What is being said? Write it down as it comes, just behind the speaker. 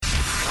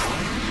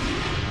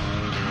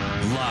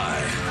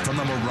Live from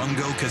the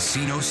Morongo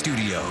Casino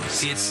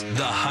Studios, it's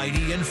the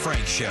Heidi and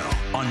Frank Show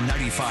on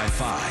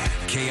 95.5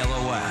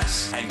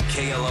 KLOS and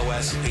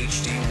KLOS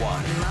HD1.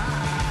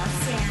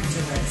 Los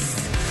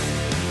Angeles.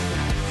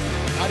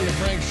 Heidi and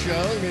Frank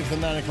Show. We made it to the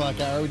 9 o'clock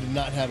hour. We did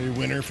not have a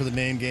winner for the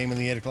main game in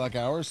the 8 o'clock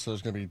hour, so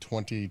there's going to be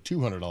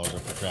 $2,200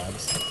 up for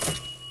grabs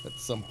at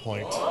some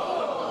point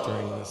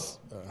during this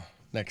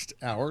next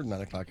hour, 9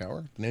 o'clock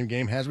hour. The name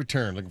game has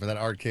returned, looking for that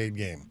arcade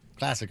game,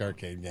 classic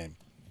arcade game.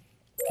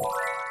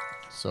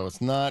 So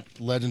it's not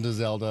Legend of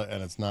Zelda,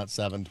 and it's not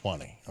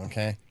 720,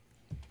 okay?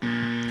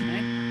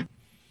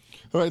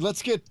 All right,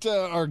 let's get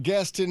our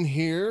guest in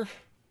here.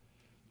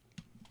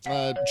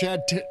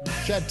 Chad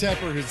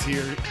Tepper is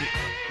here.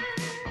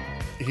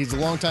 He's a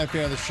longtime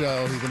fan of the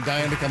show. He's been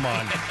dying to come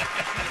on.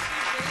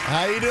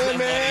 How you doing,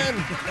 man?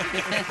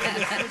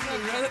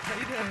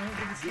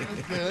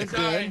 Good.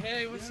 Sorry.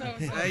 Hey, what's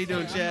up? How you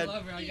doing, Chad?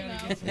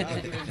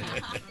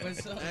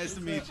 What's up? Nice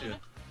to meet you.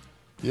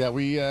 Yeah,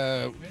 we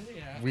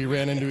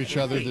ran into each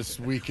other this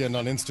weekend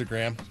on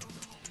Instagram.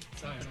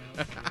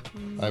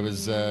 I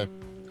was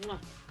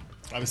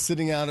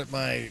sitting out at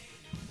my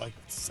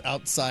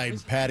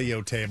outside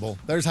patio table.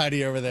 There's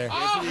Heidi over there. Oh,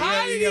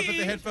 Heidi! You gotta put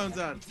the headphones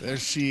on. There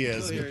she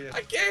is.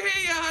 I can't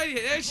hear you, Heidi.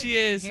 There she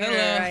is. Here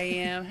Hello. I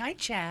am. Hi,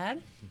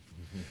 Chad.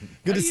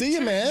 Good to see you,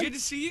 man. Good to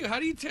see you. How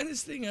do you turn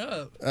this thing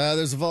up?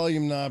 There's a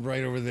volume knob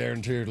right over there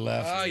and to your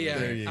left. Oh, yeah.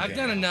 There you I've go.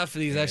 done enough of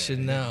these. I should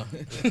know.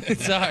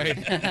 Sorry.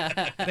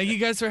 Thank you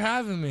guys for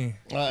having me.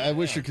 I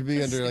wish it could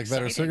be under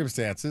better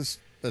circumstances,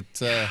 but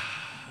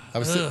I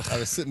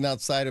was sitting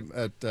outside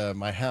at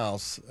my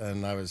house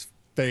and I was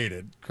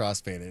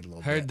cross-faded a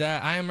little bit. Heard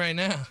that. I am right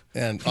now.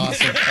 And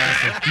awesome.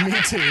 Me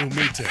too.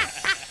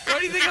 Why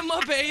do you think I'm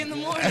up at 8 in the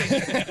morning?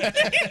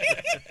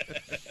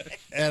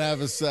 And I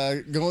was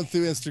going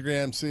through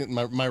Instagram, seeing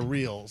my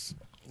reels,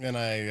 and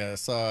I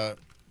saw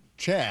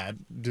Chad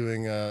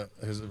doing an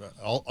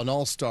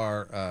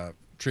all-star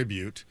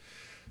tribute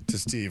to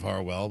Steve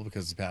Harwell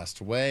because he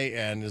passed away,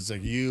 and there's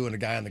like you and a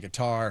guy on the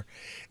guitar.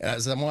 And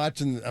as I'm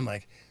watching, I'm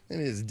like, let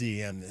me just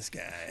DM this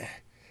guy.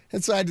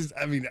 And so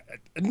I'm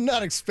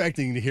not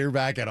expecting to hear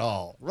back at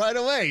all. Right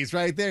away, he's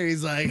right there.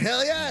 He's like,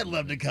 hell yeah, I'd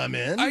love to come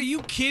in. Are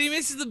you kidding me?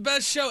 This is the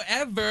best show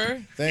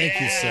ever.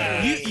 Thank you,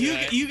 sir.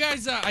 You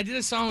guys, I did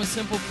a song with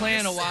Simple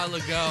Plan a while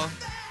ago.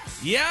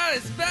 Yeah,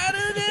 it's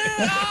better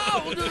than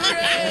all the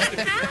rest.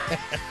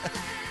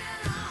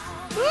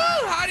 Woo,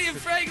 Heidi and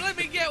Frank, let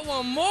me get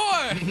one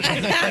more.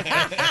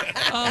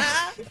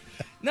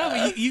 No,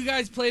 but you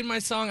guys played my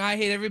song "I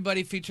Hate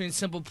Everybody" featuring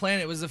Simple Plan.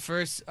 It was the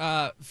first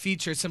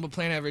feature Simple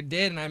Plan ever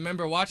did, and I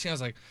remember watching. I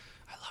was like,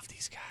 I love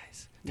these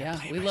guys. Yeah,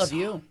 we love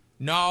you.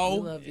 No,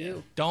 We love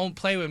you. Don't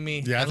play with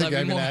me. Yeah, I think love I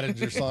you even more. added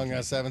your song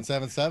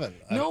 777.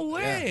 No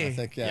way. Yeah, I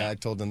think, I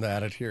told them to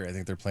add it here. I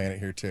think they're playing it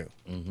here, too.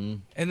 Mm-hmm.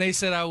 And they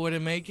said I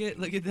wouldn't make it.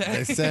 Look at that.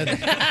 They said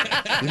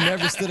you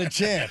never stood a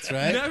chance,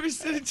 right? Never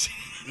stood a chance.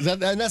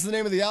 And that's the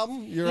name of the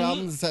album? Your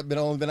album that's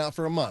only been out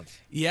for a month.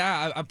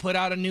 Yeah, I put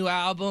out a new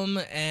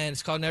album, and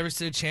it's called Never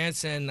Stood a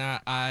Chance, and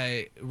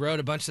I wrote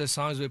a bunch of the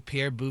songs with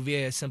Pierre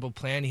Bouvier, A Simple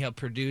Plan. He helped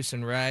produce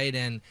and write,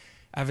 and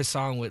I have a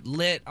song with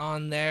Lit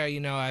on there.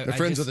 You know, They're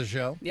friends with the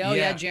show?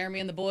 Yeah,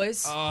 Jeremy and the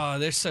boys. Oh,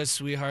 they're such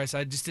sweethearts.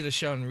 I just did a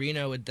show in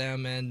Reno with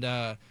them,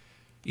 and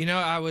you know,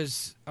 I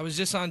was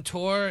just on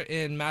tour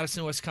in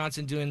Madison,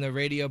 Wisconsin, doing the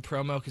radio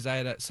promo because I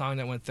had a song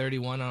that went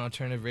 31 on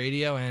alternative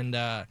radio, and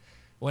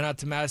went out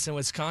to Madison,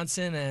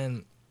 Wisconsin,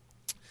 and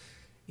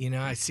you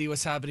know, I see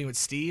what's happening with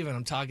Steve, and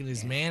I'm talking to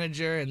his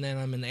manager, and then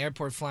I'm in the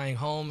airport flying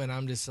home, and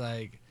I'm just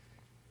like,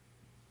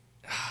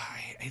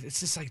 it's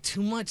just like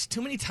too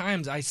many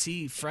times I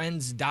see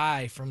friends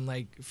die from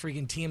like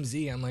freaking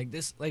TMZ. I'm like,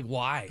 this, like,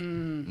 why?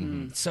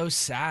 Mm-hmm. It's so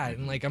sad.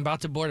 And like, I'm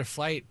about to board a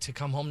flight to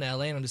come home to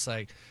LA, and I'm just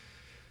like,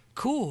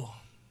 cool,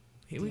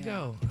 here we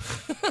go.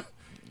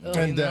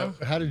 And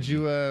how did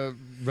you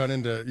run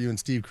into you and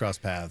Steve cross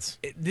paths?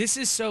 This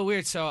is so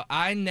weird. So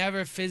I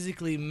never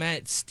physically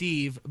met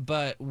Steve,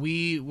 but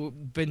we've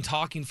been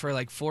talking for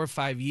like 4 or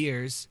 5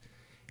 years.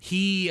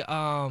 He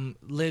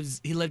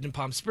lived in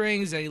Palm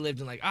Springs, and he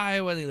lived in like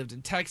Iowa, and he lived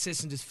in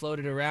Texas, and just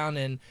floated around.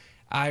 And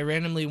I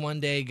randomly one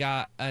day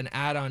got an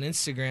ad on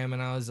Instagram,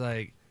 and I was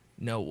like,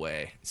 no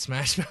way.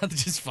 Smash Mouth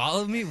just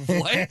followed me?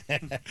 What?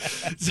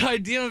 So I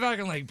DM him back.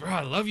 I'm like, bro,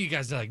 I love you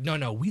guys. They're like,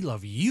 no, we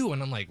love you.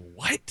 And I'm like,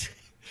 what?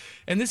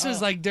 And this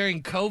was like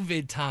during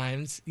COVID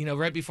times, you know,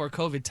 right before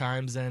COVID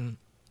times. And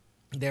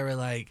they were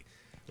like,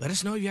 let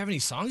us know if you have any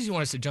songs you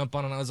want us to jump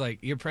on. And I was like,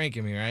 you're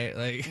pranking me, right?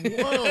 Like,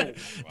 whoa.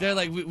 They're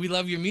like, we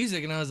love your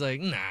music. And I was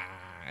like, nah.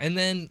 And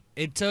then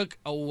it took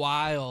a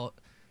while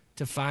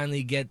to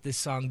finally get this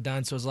song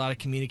done. So it was a lot of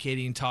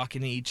communicating and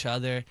talking to each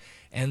other.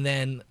 And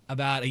then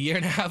about a year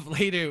and a half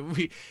later,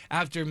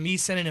 after me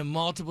sending him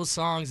multiple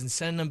songs and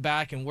sending them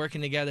back and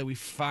working together, we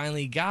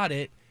finally got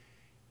it.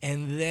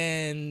 And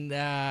then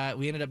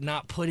we ended up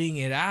not putting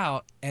it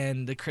out.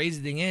 And the crazy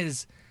thing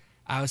is,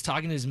 I was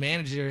talking to his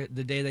manager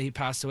the day that he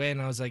passed away,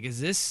 and I was like, is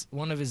this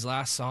one of his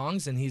last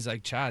songs? And he's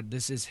like, Chad,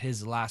 this is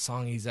his last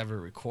song he's ever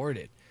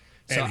recorded.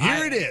 And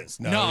here it is.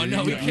 No,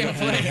 we can't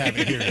play. You don't have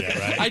it here yet,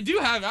 right? I do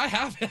have it. I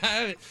have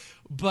it.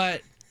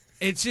 But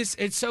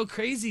it's so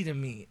crazy to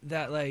me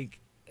that, like,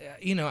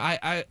 you know,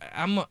 I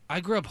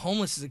grew up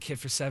homeless as a kid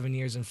for 7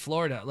 years in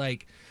Florida.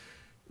 Like,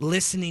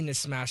 listening to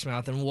Smash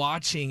Mouth and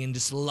watching and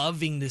just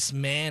loving this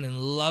man and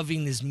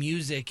loving his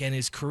music and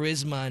his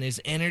charisma and his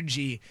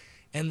energy.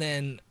 And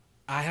then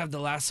I have the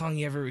last song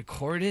he ever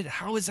recorded.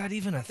 How is that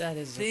even a thing? That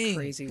is a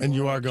crazy And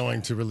you world. are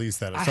going to release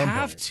that at some point.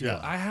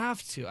 I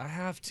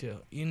have to.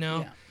 You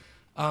know,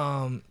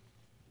 Yeah.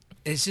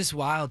 it's just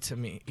wild to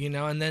me. You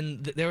know, and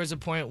then there was a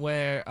point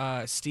where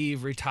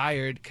Steve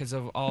retired because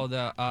of all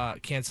the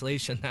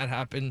cancellation that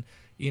happened.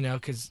 You know,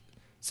 because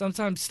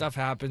sometimes stuff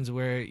happens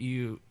where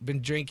you've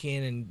been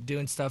drinking and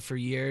doing stuff for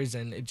years,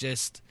 and it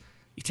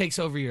takes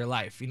over your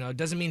life. You know, it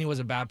doesn't mean he was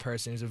a bad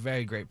person. He was a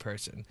very great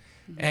person.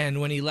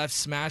 And when he left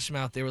Smash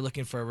Mouth, they were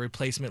looking for a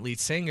replacement lead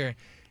singer.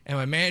 And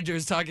my manager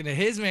was talking to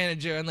his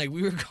manager, and, like,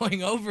 we were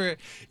going over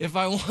if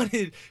I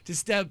wanted to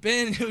step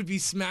in, it would be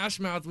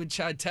Smash Mouth with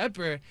Chad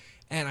Tepper.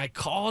 And I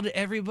called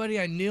everybody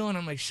I knew, and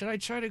I'm like, should I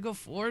try to go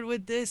forward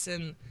with this?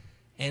 And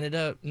ended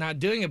up not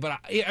doing it. But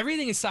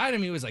everything inside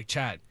of me was like,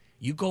 Chad,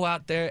 you go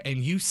out there and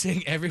you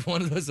sing every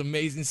one of those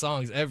amazing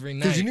songs every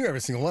night. Because you knew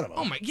every single one of them.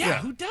 Oh, my, yeah.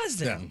 Who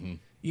doesn't? Yeah. Mm-hmm.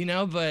 You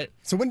know, but...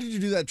 So when did you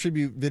do that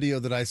tribute video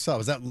that I saw?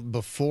 Was that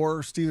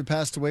before Steve had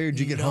passed away, or did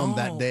you get home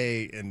that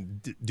day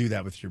and do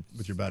that with your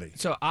buddy?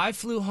 So I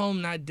flew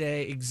home that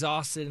day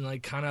exhausted and,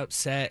 like, kind of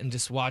upset, and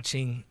just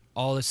watching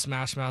all the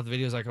Smash Mouth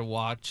videos I could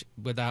watch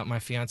without my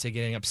fiance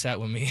getting upset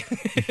with me.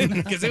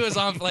 Because it was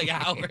on for, like,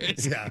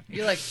 hours. Yeah.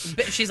 You're like,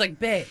 she's like,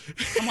 babe,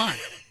 come on.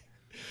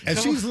 And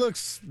she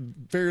looks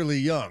fairly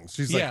young.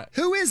 She's like,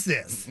 who is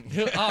this?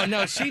 Oh,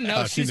 no, she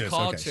knows. She She's knows.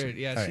 cultured. Okay.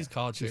 Yeah, All she's right.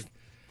 cultured.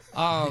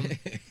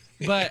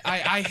 But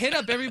I hit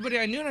up everybody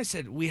I knew, and I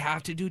said, we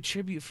have to do a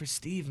tribute for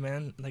Steve,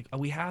 man. Like,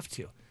 we have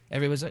to.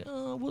 Everybody's like,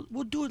 oh,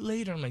 we'll do it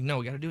later. I'm like, no,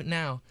 we got to do it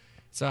now.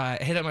 So I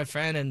hit up my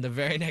friend, and the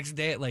very next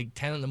day at, like,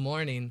 10 in the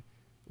morning,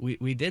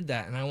 we did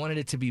that. And I wanted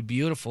it to be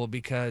beautiful,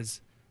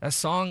 because that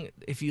song,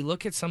 if you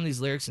look at some of these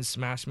lyrics in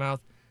Smash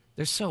Mouth,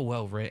 they're so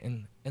well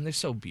written, and they're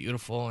so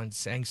beautiful and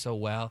sang so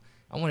well.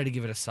 I wanted to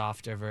give it a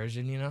softer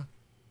version, you know?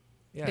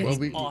 Yeah. It's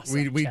Well,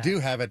 awesome, we Chad. do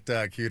have it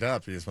queued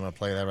up. You just want to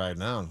play that right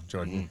now.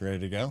 Jordan, ready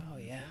to go? Oh,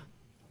 yeah.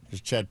 Here's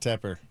Chad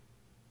Tepper.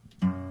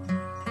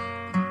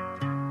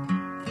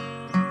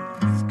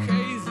 It's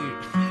crazy.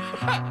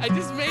 I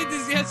just made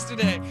this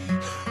yesterday.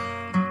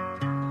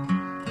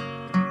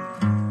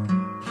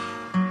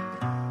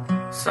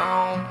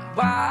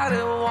 Somebody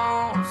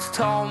once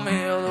told me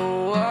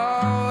the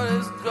world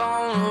is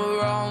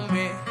gonna roll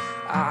me.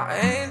 I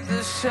ain't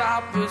the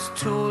sharpest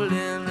tool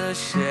in the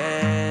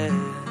shed.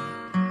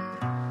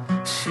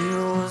 She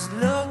was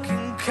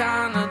looking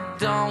kinda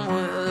dumb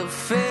with a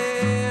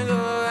finger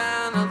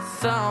and a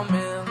thumb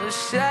in the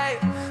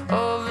shape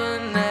of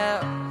an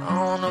L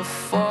on her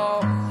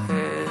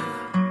forehead.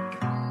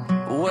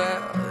 Well,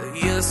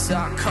 years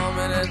start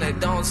coming and they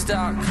don't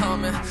start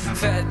coming.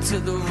 Fed to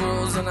the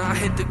rules and I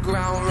hit the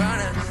ground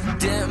running.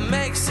 Didn't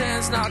make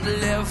sense not to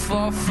live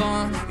for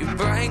fun. Your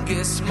brain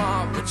gets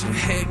smart but your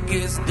head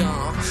gets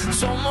dumb.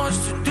 So much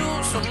to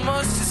do, so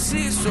much to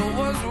see. So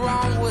what's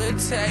wrong with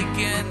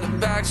taking the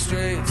back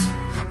streets?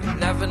 You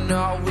never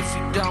know if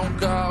you don't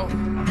go.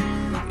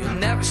 You'll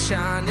never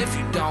shine if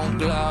you don't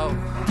glow.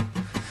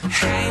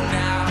 Hey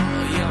now,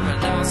 you're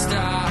an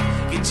all-star.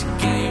 Get your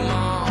game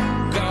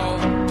on, go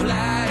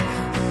play.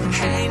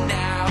 Hey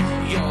now,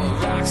 you're a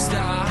rock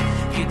star.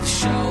 Get the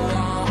show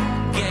on,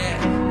 get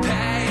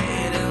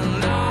paid.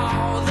 And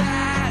all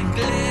that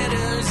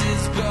glitters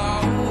is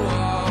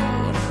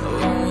gold.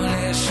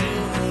 Only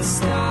shooting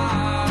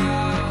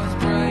stars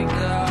break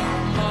the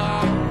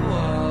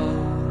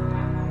mold.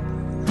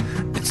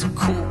 It's a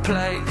cool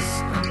place.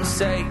 They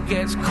say it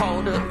gets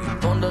colder. You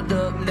bundled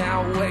up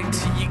now, wait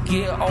till you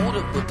get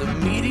older. But the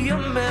media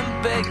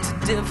men beg to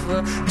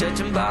differ,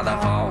 judging by the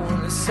hole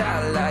in the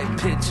satellite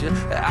picture.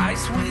 The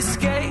ice we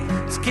skate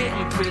is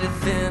getting pretty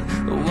thin.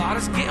 The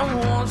water's getting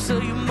warm, so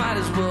you might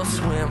as well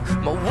swim.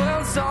 My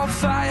world's on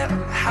fire,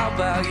 how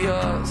about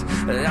yours?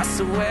 That's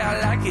the way I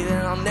like it,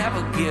 and I'll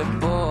never get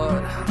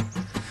bored.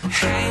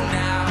 Hey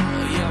now,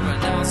 you're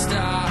an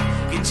all-star.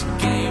 Get your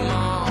game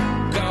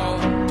on, go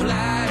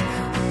play.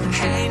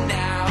 Hey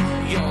now,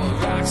 you're a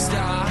rock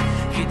star.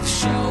 Get the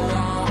show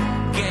on,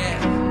 get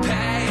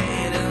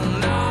paid.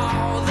 And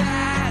all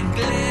that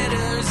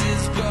glitters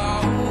is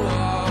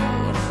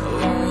gold.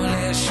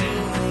 Only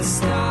shooting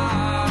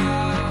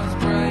stars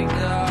break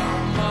the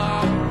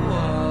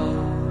mold.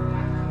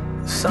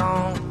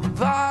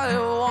 Somebody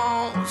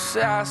once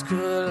asked,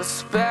 could I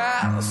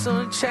spare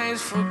some change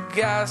for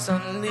gas? I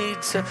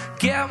need to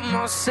get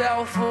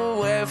myself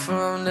away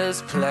from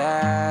this place.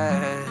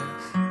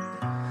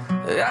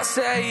 I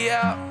say,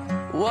 yeah,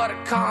 what a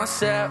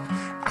concept.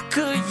 I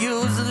could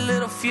use a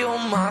little fuel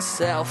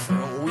myself,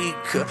 and we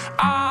could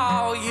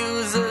all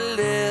use a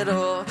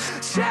little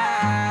change.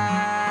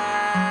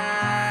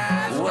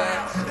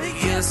 Well, the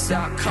years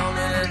start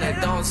coming and they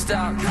don't don't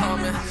stop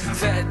coming.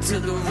 Fed to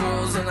the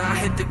rules and I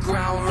hit the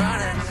ground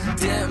running.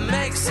 Didn't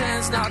make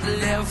sense not to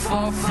live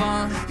for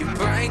fun. Your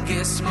brain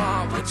gets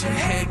smart, but your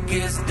head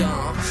gets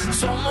dumb.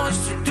 So much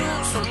to do,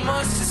 so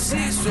much to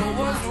see. So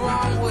what's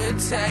wrong with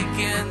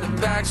taking the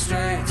back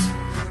streets?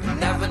 You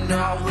never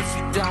know if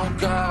you don't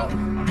go.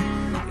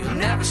 You'll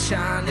never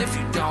shine if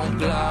you don't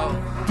glow.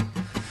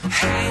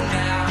 Hey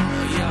now,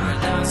 you're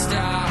a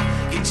non-star.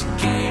 Get your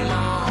game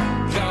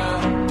on, go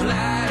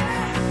black.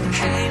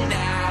 Hey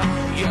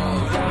now, you're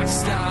a rock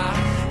star.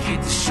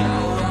 Get the show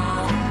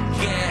on,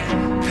 get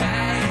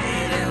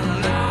paid.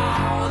 And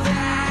all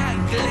that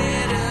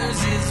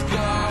glitters is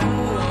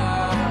gold.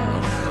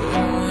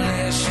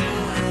 Only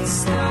shooting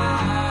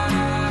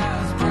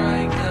stars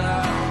break the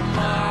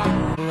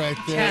mold. Right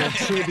there, a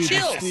tribute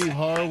to Steve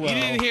Harwell. You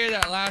didn't hear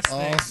that last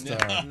thing. All-star.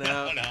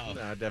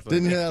 No, definitely.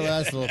 Didn't hear that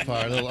last little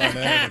part, a little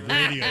unedited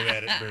radio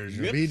edit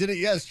version. But he did it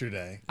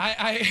yesterday.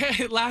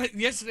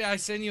 Yesterday I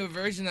sent you a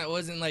version that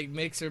wasn't like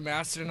mixed or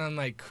mastered, and I'm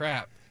like,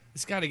 crap,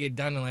 it's got to get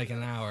done in like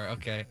an hour.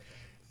 Okay,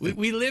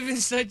 we live in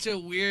such a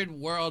weird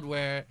world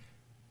where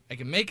I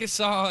can make a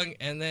song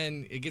and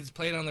then it gets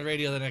played on the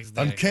radio the next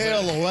day. On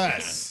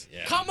KLOS.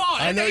 Come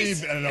on, I know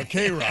you've been on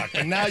K-Rock,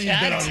 and now you've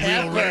been on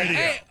real radio.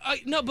 Hey,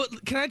 no,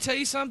 but can I tell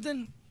you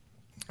something?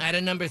 I had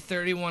a number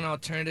 31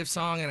 alternative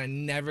song, and I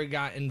never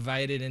got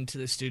invited into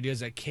the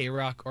studios at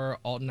K-Rock or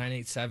Alt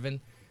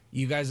 987.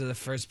 You guys are the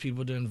first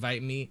people to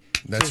invite me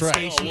That's to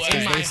right. stations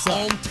in my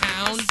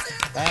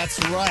hometown. That's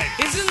right.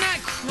 Isn't that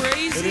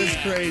crazy? It is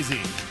crazy.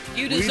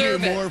 You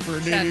deserve we do it. more for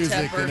new Chad music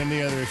Tepper. than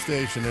any other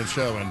station and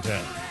show in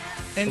town.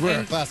 We're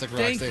a classic rock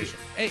thank station.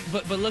 You. Hey,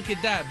 but look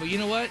at that. But you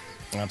know what?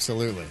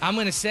 Absolutely. I'm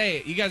gonna say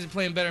it. You guys are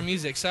playing better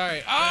music.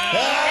 Sorry.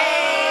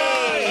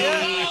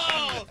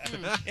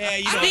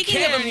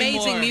 Speaking of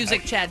amazing anymore.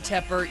 music, Chad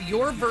Tepper,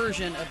 your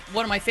version of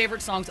one of my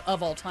favorite songs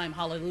of all time,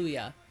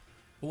 Hallelujah,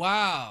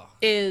 Wow.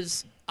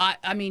 is,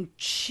 I mean,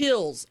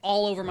 chills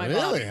all over my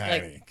Really, body.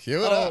 Heidi?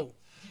 Cue it up.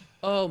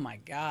 Oh, my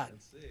God.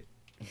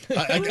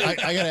 I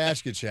got to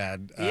ask you,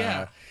 Chad.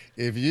 Yeah.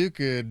 If you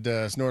could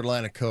snort a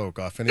line of coke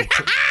off any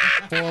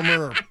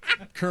former or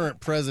current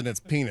president's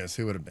penis,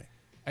 who would it be?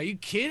 Are you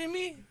kidding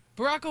me?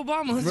 Barack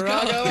Obama. Let's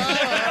Barack go.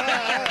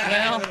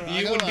 Obama. Well,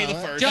 You would be the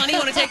first. Johnny, you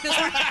want to take this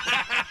one?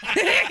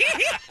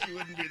 You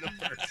wouldn't be the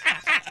first.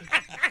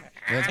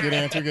 That's a good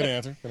answer. Good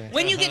answer. Good answer.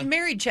 When you get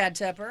married, Chad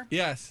Tepper,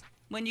 Yes.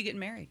 when you get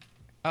married?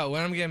 Oh,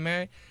 when I'm getting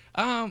married?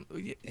 I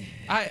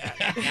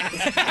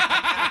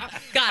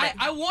Got it.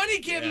 I want to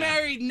get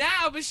married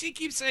now, but she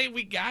keeps saying,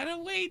 we gotta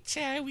wait,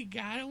 Chad. We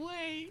gotta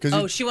wait. 'Cause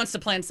Oh, you, she wants to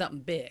plan something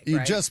big, you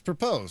right? just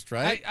proposed,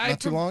 right? Not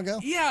too long ago?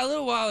 Yeah, a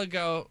little while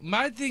ago.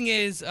 My thing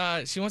is,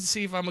 she wants to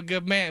see if I'm a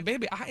good man.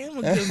 Baby, I am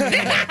a good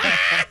man.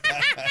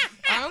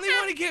 I only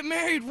want to get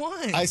married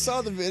once. I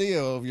saw the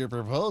video of your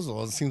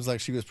proposal. It seems like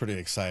she was pretty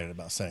excited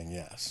about saying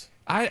yes.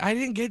 I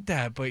didn't get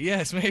that, but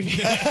yes, maybe.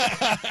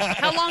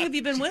 How long have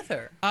you been with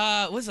her?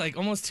 What's it, like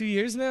almost 2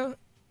 years now?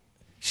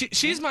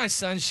 She's my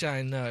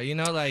sunshine though, you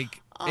know,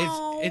 like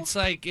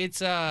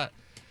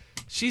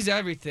she's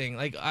everything.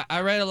 Like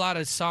I write a lot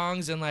of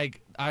songs and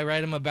like I write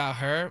them about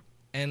her,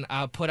 and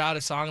I'll put out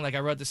a song, like I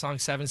wrote the song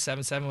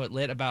 777 with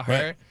Lit about her.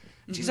 Right.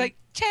 And she's like,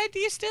 Chad, do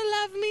you still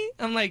love me?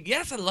 I'm like,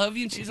 yes, I love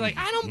you. And she's like,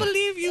 I don't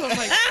believe you. I'm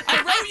like,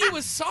 I wrote you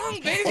a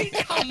song, baby.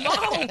 Come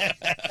on.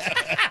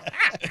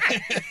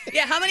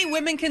 Yeah, how many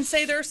women can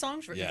say there are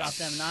songs written Yes.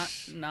 about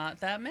them? Not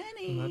that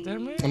many. Not that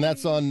many. And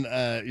that's on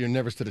your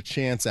Never Stood a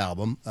Chance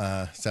album,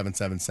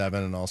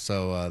 777, and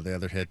also the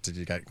other hit that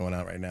you got going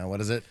out right now. What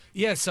is it?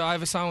 Yeah, so I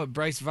have a song with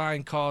Bryce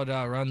Vine called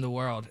Run the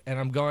World, and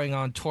I'm going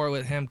on tour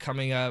with him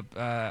coming up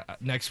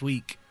next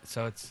week.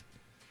 So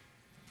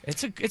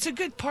it's a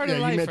good part Yeah, of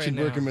you life mentioned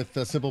right now. working with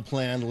Simple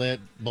Plan, Lit,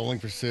 Bowling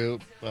for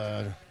Soup,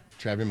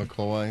 Travis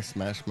McCoy,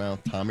 Smash Mouth,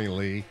 Tommy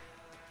Lee.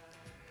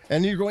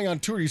 And you're going on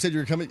tour. You said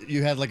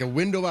you had like a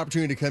window of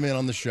opportunity to come in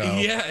on the show.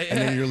 Yeah, And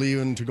then you're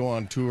leaving to go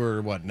on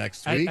tour, what,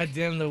 next week? At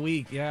the end of the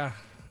week, yeah.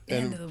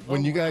 And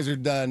when you guys are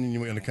done and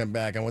you're going to come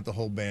back, I want the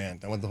whole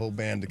band. I want the whole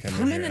band to come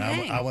in here. and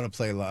hang. I want to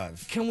play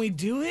live. Can we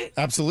do it?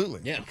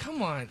 Absolutely. Yeah.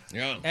 Come on.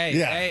 Yeah.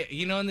 Hey,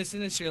 you know, in this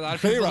industry, a lot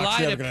of people K-Rock's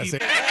lie never to going to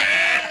people. say,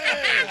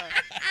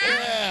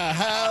 yeah,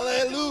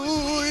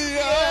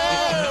 hallelujah.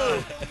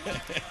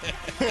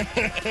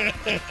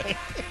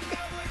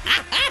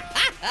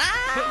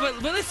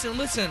 But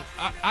listen.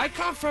 I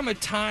come from a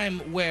time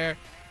where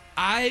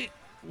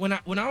when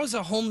I was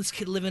a homeless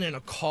kid living in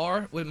a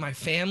car with my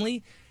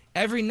family,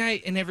 every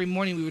night and every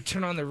morning we would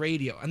turn on the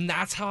radio, and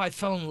that's how I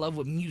fell in love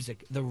with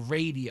music, the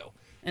radio.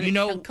 And you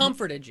know, it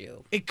comforted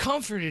you. it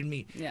comforted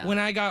me. Yeah. When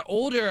I got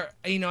older,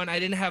 you know, and I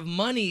didn't have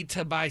money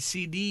to buy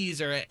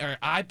CDs or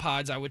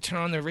iPods, I would turn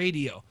on the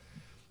radio.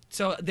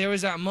 So there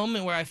was that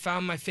moment where I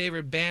found my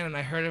favorite band and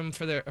I heard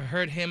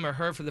him or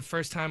her for the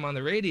first time on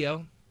the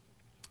radio.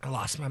 I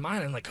lost my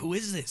mind. I'm like, who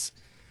is this?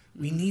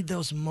 We need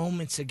those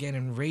moments again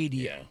in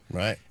radio.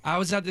 Right. I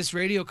was at this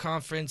radio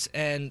conference,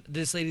 and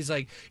this lady's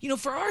like,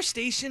 for our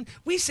station,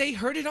 we say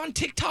heard it on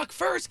TikTok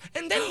first,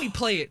 and then we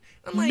play it.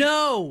 I'm like,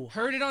 No.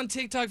 heard it on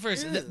TikTok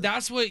first.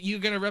 That's what you're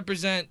going to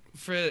represent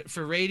for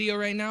radio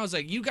right now. Is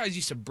like, you guys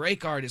used to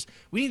break artists.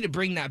 We need to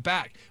bring that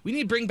back. We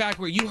need to bring back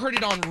where you heard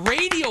it on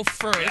radio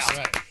first. Yeah,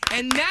 right.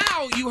 And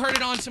now you heard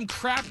it on some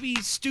crappy,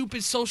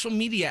 stupid social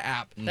media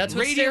app. That's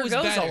what Radio Stare is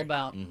Go's better. all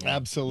about.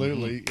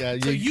 Absolutely. Yeah,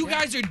 So you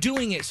guys are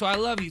doing it. So I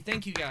love you.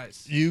 Thank you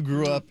guys. You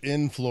grew up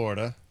in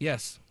Florida.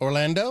 Yes.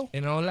 Orlando?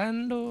 In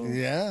Orlando.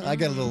 Yeah. I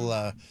got a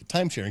little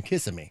timeshare in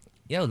Kissimmee.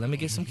 Yo, let me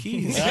get some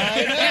keys.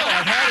 I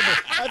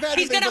know. I've had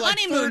He's it got a for like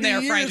honeymoon 30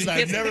 there, years, Frank, and in I've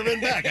Kissimmee. never been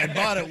back. I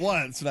bought it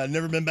once, and I've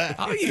never been back.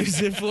 I'll use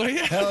it for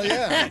you. Hell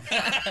yeah.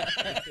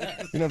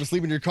 You don't have to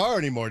sleep in your car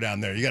anymore down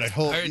there. You got a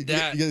whole. Heard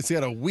that. You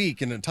got a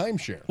week in a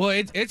timeshare. Well,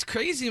 it's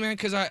crazy, man,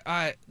 because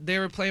they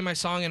were playing my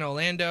song in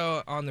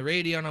Orlando on the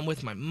radio, and I'm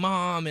with my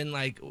mom, and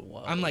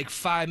I'm like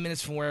 5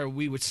 minutes from where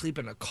we would sleep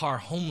in a car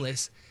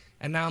homeless,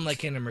 and now I'm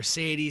like in a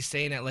Mercedes,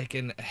 staying at like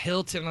in a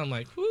Hilton. I'm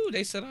like, whoo,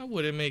 they said I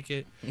wouldn't make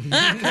it.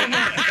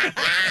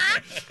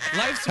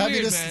 Life's Have weird,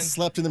 you just man.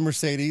 slept in the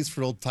Mercedes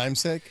for old time's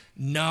sake?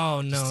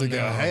 No. To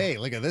go, hey,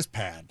 look at this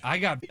pad. I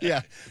got.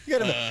 Yeah, you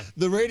gotta,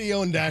 the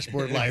radio and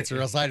dashboard lights, or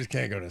else I just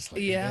can't go to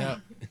sleep. Yeah.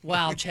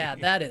 Wow,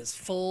 Chad, that is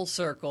full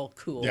circle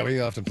cool. Yeah,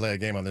 we often play a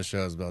game on this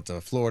show about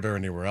Florida or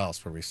anywhere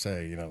else, where we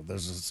say,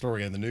 there's a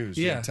story in the news.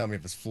 You can tell me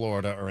if it's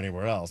Florida or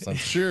anywhere else. I'm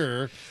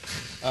sure.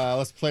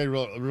 Let's play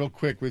real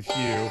quick with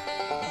you.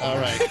 All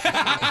right.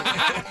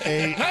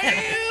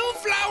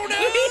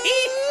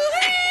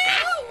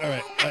 All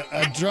right.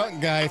 A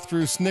drunk guy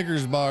threw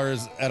Snickers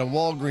bars at a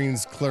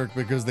Walgreens clerk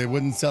because they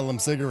wouldn't sell him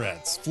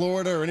cigarettes.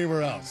 Florida or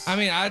anywhere else? I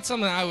mean, that's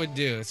something I would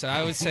do. So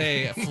I would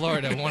say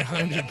Florida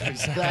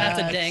 100%. That's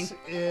a ding. That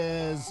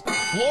is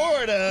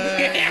Florida.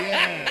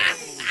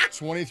 Yes.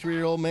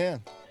 23-year-old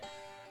man.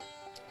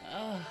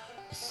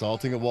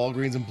 Assaulting a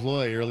Walgreens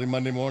employee early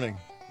Monday morning.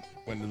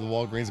 Went to the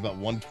Walgreens about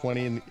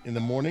 1:20 in the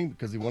morning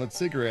because he wanted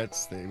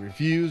cigarettes. They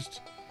refused.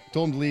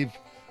 Told him to leave.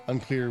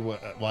 Unclear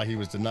why he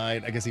was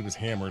denied. I guess he was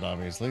hammered,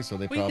 obviously, so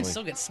they Well, you probably... can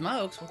still get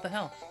smokes. What the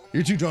hell?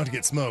 You're too drunk to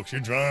get smokes.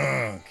 You're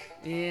drunk.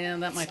 Yeah,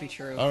 that might be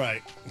true. All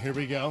right, here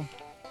we go.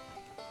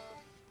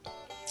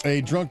 A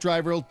drunk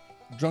driver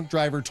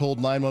told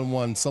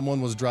 911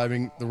 someone was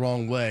driving the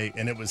wrong way,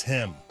 and it was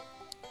him.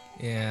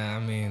 Yeah, I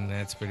mean,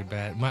 that's pretty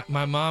bad.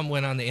 My mom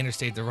went on the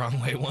interstate the wrong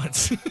way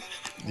once.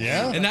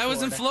 Yeah? And that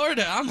was in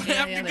Florida. I'm going to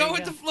have to there go you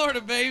with go. the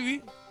Florida,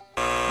 baby.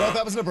 No,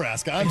 that was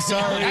Nebraska. I'm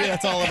sorry.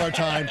 That's all of our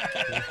time.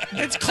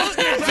 It's close.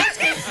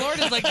 Nebraska and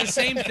Florida is like the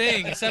same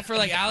thing, except for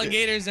like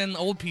alligators and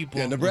old people.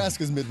 Yeah,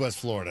 Nebraska's Midwest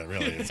Florida,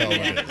 really. That's all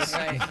it is.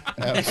 Right.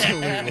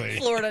 Absolutely.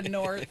 Florida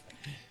North.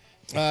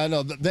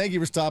 No, thank you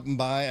for stopping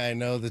by. I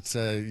know that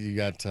you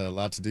got a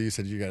lot to do. You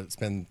said you got to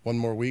spend one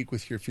more week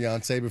with your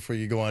fiance before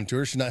you go on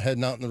tour. She's not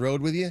heading out on the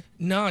road with you?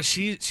 No,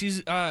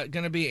 she's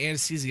gonna be an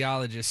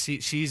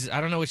anesthesiologist. She's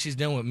I don't know what she's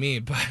doing with me,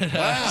 but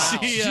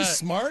She's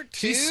smart,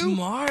 too? She's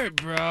smart,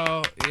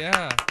 bro.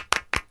 Yeah.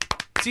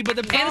 See, but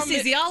the problem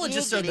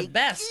Anesthesiologists are the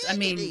best. I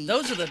mean,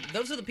 those are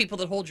the people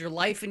that hold your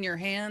life in your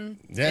hand,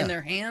 in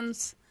their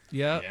hands.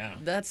 Yeah.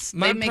 That's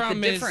My they make the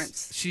problem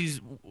difference. is she's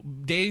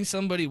dating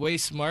somebody way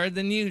smarter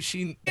than you.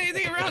 She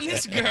anything around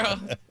this girl.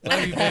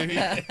 Love you, baby.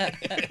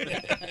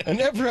 I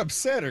never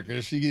upset her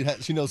because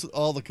she knows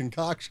all the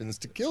concoctions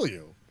to kill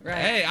you. Right.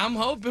 Hey, I'm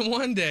hoping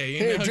one day.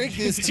 Here, drink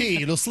this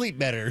tea. It'll sleep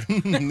better.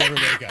 Never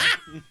wake up.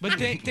 But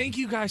thank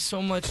you guys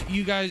so much.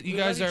 You guys love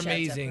are you, Chad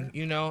amazing. Tepper.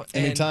 You know.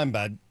 Anytime,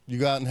 bud. You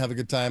go out and have a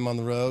good time on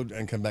the road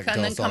and come back and And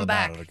tell then us all come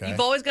about back. it, okay? You've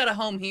always got a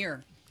home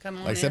here. Come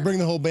on Like I said, in. bring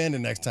the whole band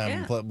in next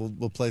time. Yeah.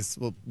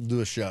 We'll do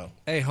a show.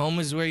 Hey, home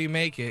is where you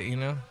make it. You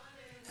know.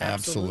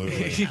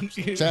 Absolutely. Joe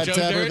Chad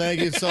Tepper, Dirt. thank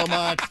you so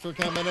much for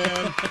coming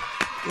in.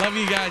 Love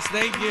you guys.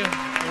 Thank you.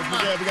 Don't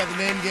forget, we got the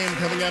name game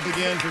coming up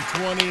again for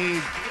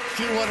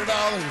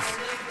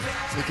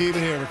 $2,200. So keep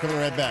it here. We're coming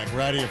right back.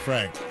 Heidi and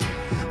Frank.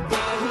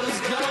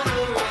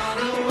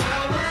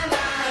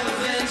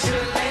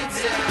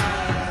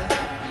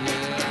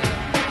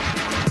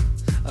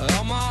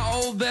 All my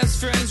old best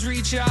friends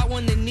reach out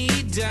when they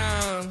need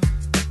down.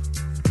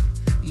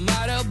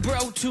 Might have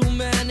broke too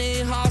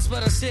many hearts,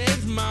 but I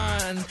saved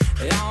mine.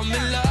 I'm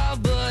in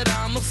love, but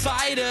I'm a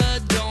fighter.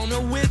 Don't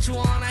know which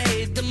one I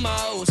hate the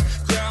most.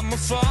 Grab my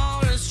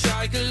phone and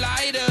strike a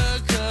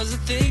lighter, 'cause I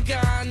think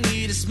I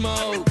need a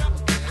smoke.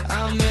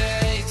 I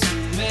make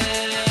too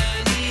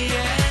many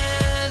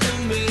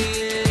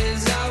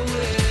enemies. I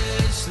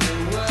wish they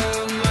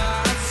were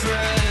my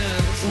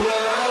friends.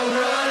 Well, I'm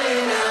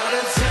running out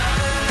of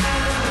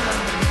time.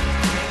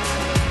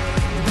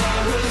 But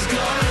who's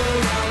gonna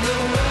run the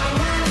world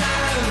when I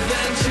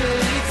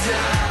eventually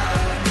die?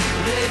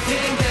 They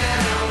think that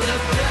I'm the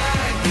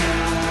bad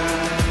guy.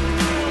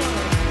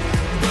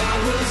 But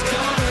who's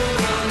gonna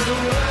run the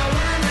world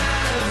when I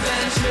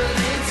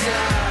eventually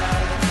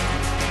die?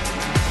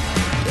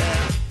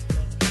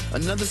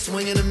 Another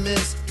swing and a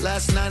miss.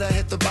 Last night I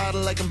hit the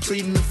bottle like I'm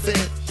pleading the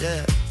fifth.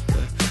 Yeah.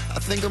 I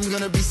think I'm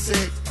gonna be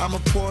sick. I'ma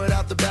pour it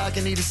out the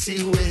balcony to see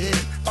who it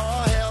hit.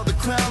 All hail the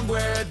crown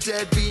where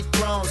deadbeat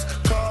thrones.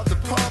 Call the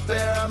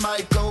pallbearer, I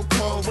might go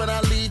cold when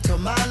I lead to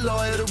my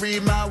lawyer to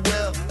read my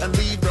will and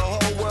leave the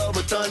whole world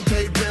with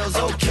unpaid bills.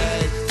 Okay,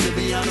 to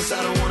be honest,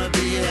 I don't wanna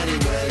be here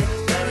anyway.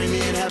 Bury me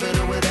in heaven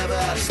or whatever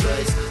out of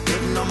space.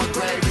 Written on my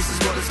grave, this is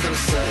what it's gonna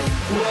say.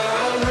 We're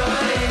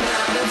alright.